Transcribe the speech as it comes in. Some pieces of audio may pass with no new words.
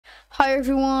Hi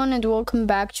everyone, and welcome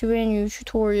back to a new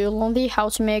tutorial on the how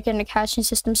to make an caching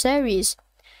system series.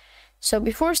 So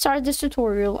before I start this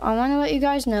tutorial, I want to let you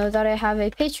guys know that I have a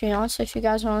Patreon, so if you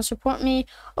guys want to support me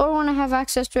or want to have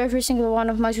access to every single one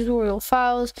of my tutorial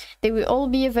files, they will all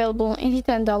be available in the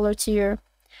 $10 tier.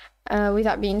 With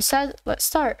that being said, let's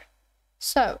start.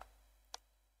 So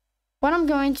what I'm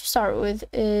going to start with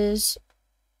is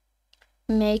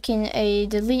making a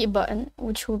delete button,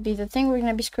 which will be the thing we're going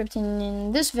to be scripting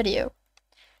in this video,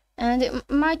 and it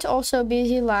might also be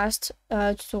the last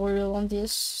tutorial on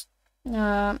this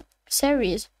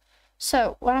series.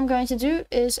 So what I'm going to do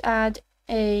is add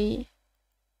a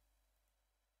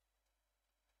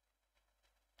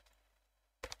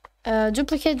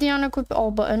duplicate the unequip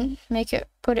all button,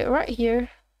 put it right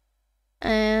here,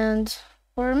 and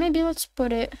or maybe let's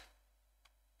put it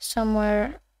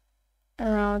somewhere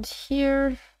around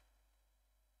here.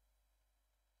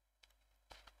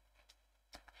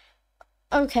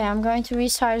 Okay, I'm going to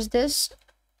resize this.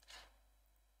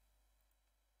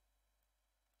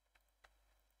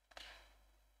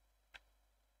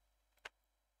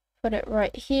 Put it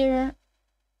right here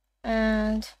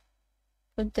and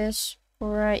put this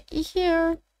right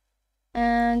here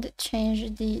and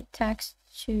change the text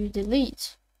to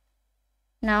delete.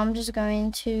 Now I'm just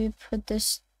going to put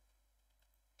this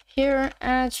here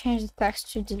and change the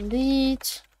text to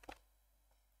delete.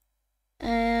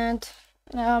 And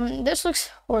this looks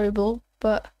horrible,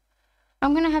 but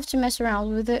I'm gonna have to mess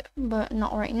around with it, but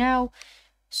not right now.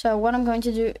 So what I'm going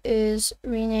to do is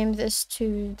rename this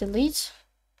to delete.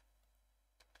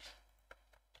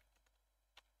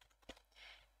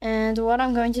 And what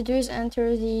I'm going to do is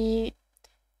enter the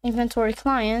inventory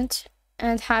client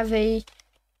and have a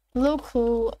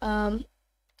local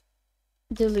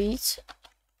delete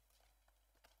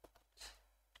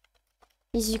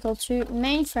is equal to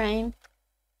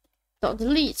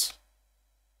mainframe.delete.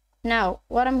 Now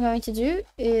what I'm going to do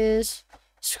is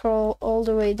scroll all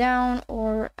the way down,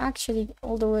 or actually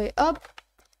all the way up,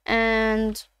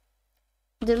 and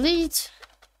delete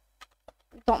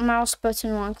mouse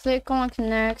button one click on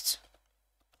connect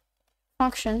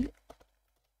function.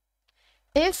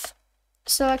 If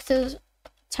selected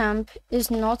temp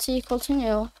is not equal to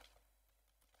nil,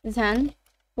 then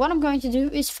what I'm going to do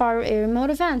is fire a remote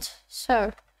event.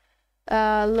 So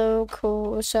remote,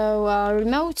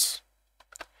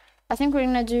 I think we're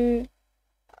gonna do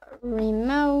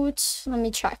remote. Let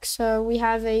me check. So we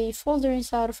have a folder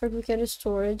inside of replicated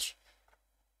storage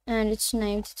and it's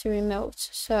named to remote.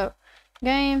 So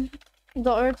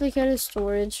game.replicated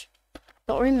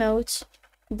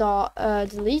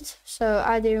storage.remote.delete. So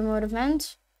add a remote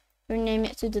event, rename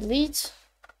it to delete,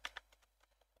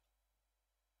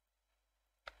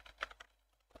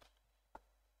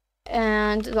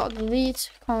 and .delete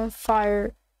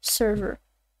fire server.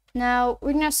 Now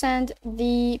we're gonna send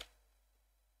the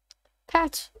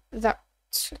path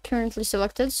that's currently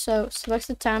selected. So select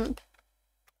the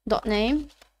temp.name.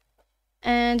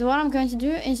 And what I'm going to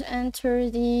do is enter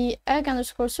the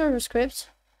egg_server script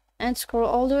and scroll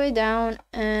all the way down,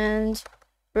 and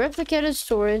replicated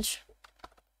storage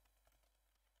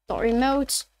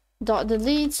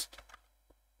 .remote.delete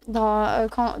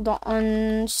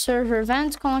on server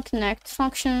event connect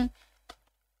function,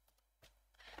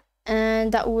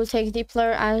 and that will take the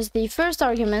player as the first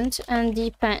argument and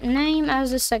the pet name as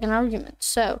the second argument.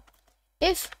 So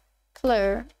if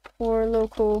player or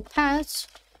local pet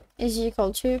is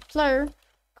equal to player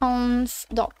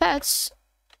conf.pets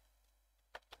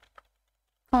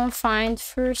confined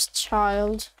first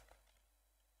child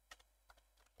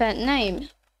pet name.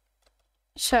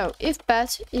 So if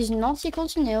pet is not equal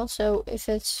to nil, so if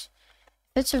it's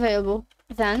available,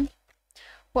 then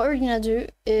what we're gonna do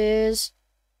is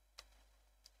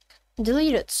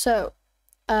delete it. So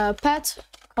pet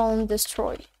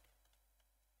destroy.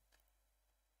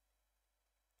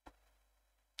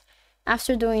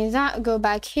 After doing that, go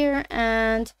back here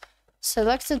and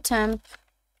select the temp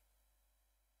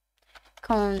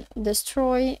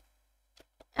destroy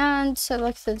and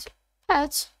selected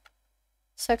pet,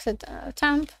 selected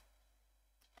temp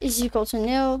is equal to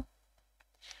nil.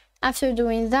 After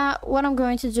doing that, what I'm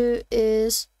going to do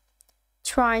is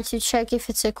try to check if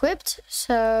it's equipped.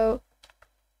 So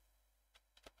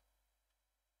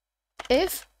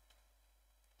if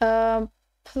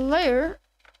player,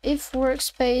 if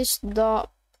workspace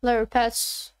dot player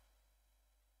pets,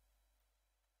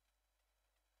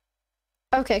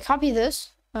 okay, copy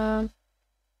this,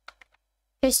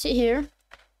 paste it here.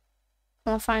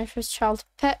 I'll find first child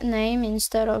pet name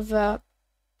instead of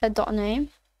pet.name.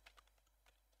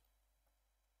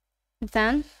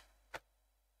 Then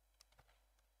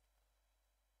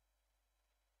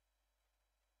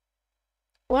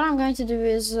what I'm going to do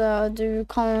is do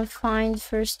colon find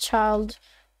first child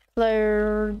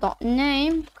player dot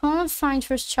name, colon find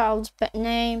first child pet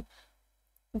name,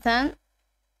 then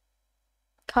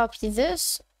copy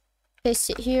this, paste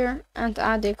it here, and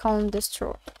add a colon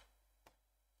destroy.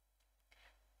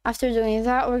 After doing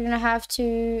that, we're gonna have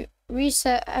to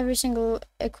reset every single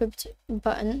equipped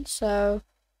button. So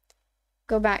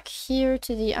go back here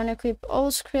to the unequip all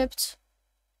script,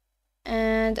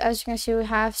 and as you can see, we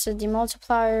have set the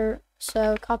multiplier.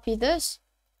 So copy this,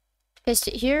 paste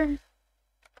it here,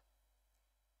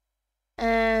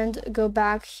 and go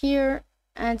back here,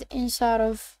 and inside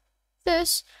of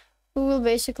this we will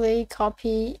basically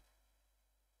copy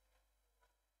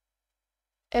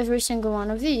every single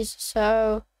one of these.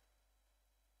 So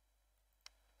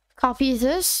copy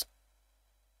this,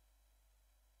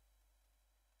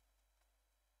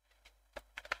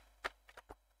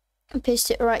 and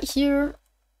paste it right here,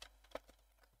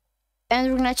 and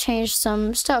we're gonna change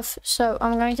some stuff. So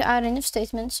I'm going to add an if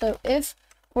statement. So if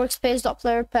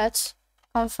workspace.player pets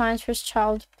confines first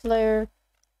child player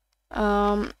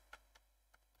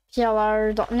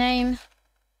plr.name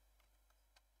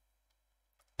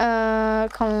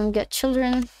colon get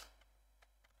children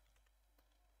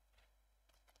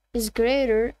is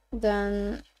greater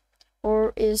than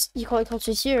or is equal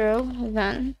to 0,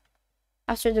 then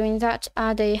after doing that,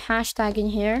 add a hashtag in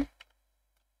here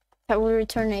that will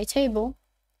return a table.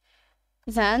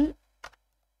 Then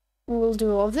we will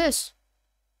do all of this.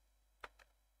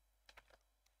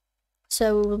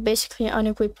 So we will basically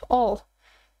unequip all.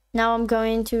 Now I'm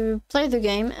going to play the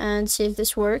game and see if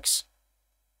this works.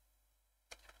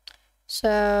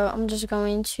 So I'm just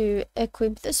going to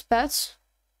equip this pet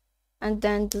and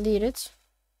then delete it.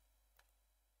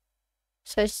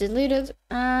 So it's deleted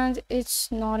and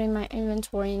it's not in my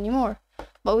inventory anymore.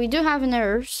 But we do have an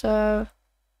error, so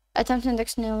attempt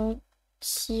index nil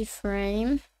C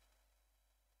frame.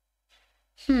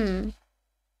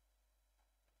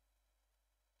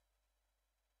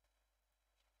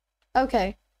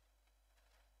 Okay.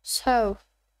 So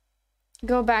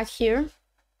go back here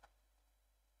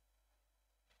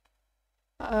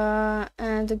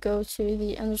and go to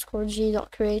the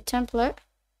 _g.create template.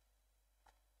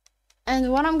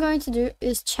 And what I'm going to do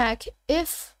is check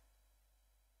if,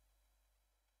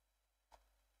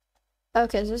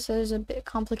 okay, this is a bit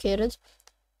complicated.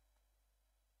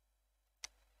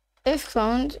 If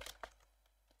cloned,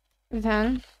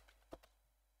 then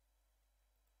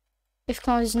if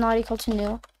clone is not equal to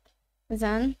nil,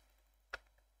 then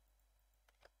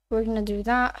we're gonna do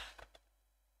that,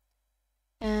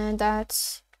 and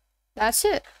that's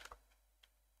it.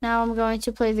 Now I'm going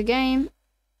to play the game,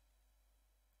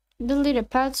 delete a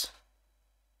pet,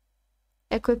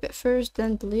 equip it first,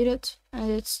 then delete it, and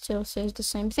it still says the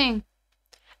same thing.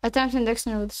 Attempt index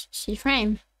node C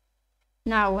frame.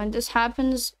 Now when this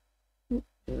happens,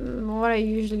 what I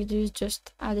usually do is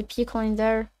just add a pickle in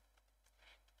there,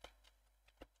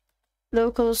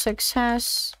 local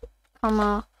success,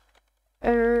 comma,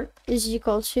 error is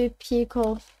equal to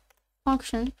pickle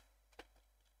function,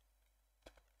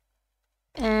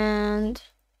 and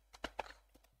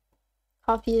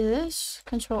copy this,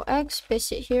 Control X,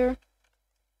 paste it here.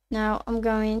 Now I'm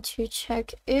going to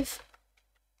check if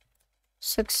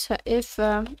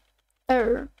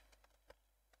error,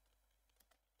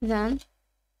 then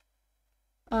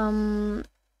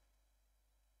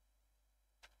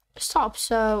stop.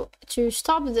 So to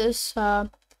stop this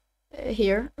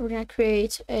here, we're gonna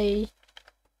create a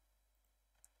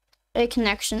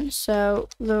connection. So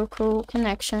local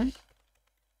connection,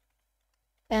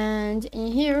 and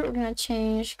in here we're gonna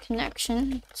change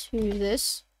connection to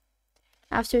this.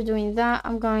 After doing that,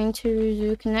 I'm going to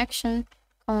do connection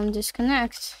on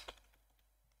disconnect.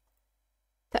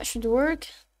 That should work.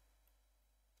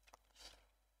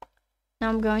 Now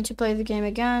I'm going to play the game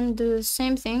again, do the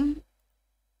same thing.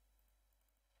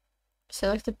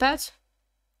 Select the pet,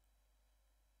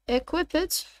 equip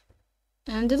it,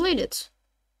 and delete it.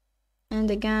 And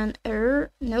again,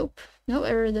 error, nope, no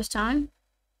error this time.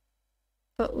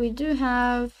 But we do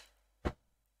have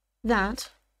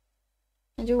that,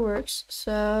 and it works.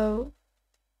 So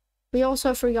we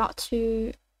also forgot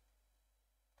to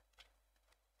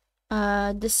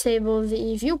disable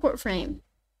the viewport frame,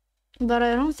 but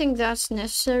I don't think that's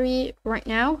necessary right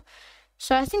now.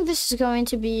 So I think this is going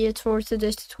to be it for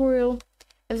today's tutorial.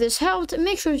 If this helped,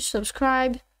 make sure to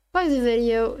subscribe, like the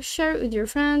video, share it with your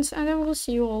friends, and I will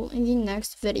see you all in the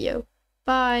next video.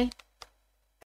 Bye!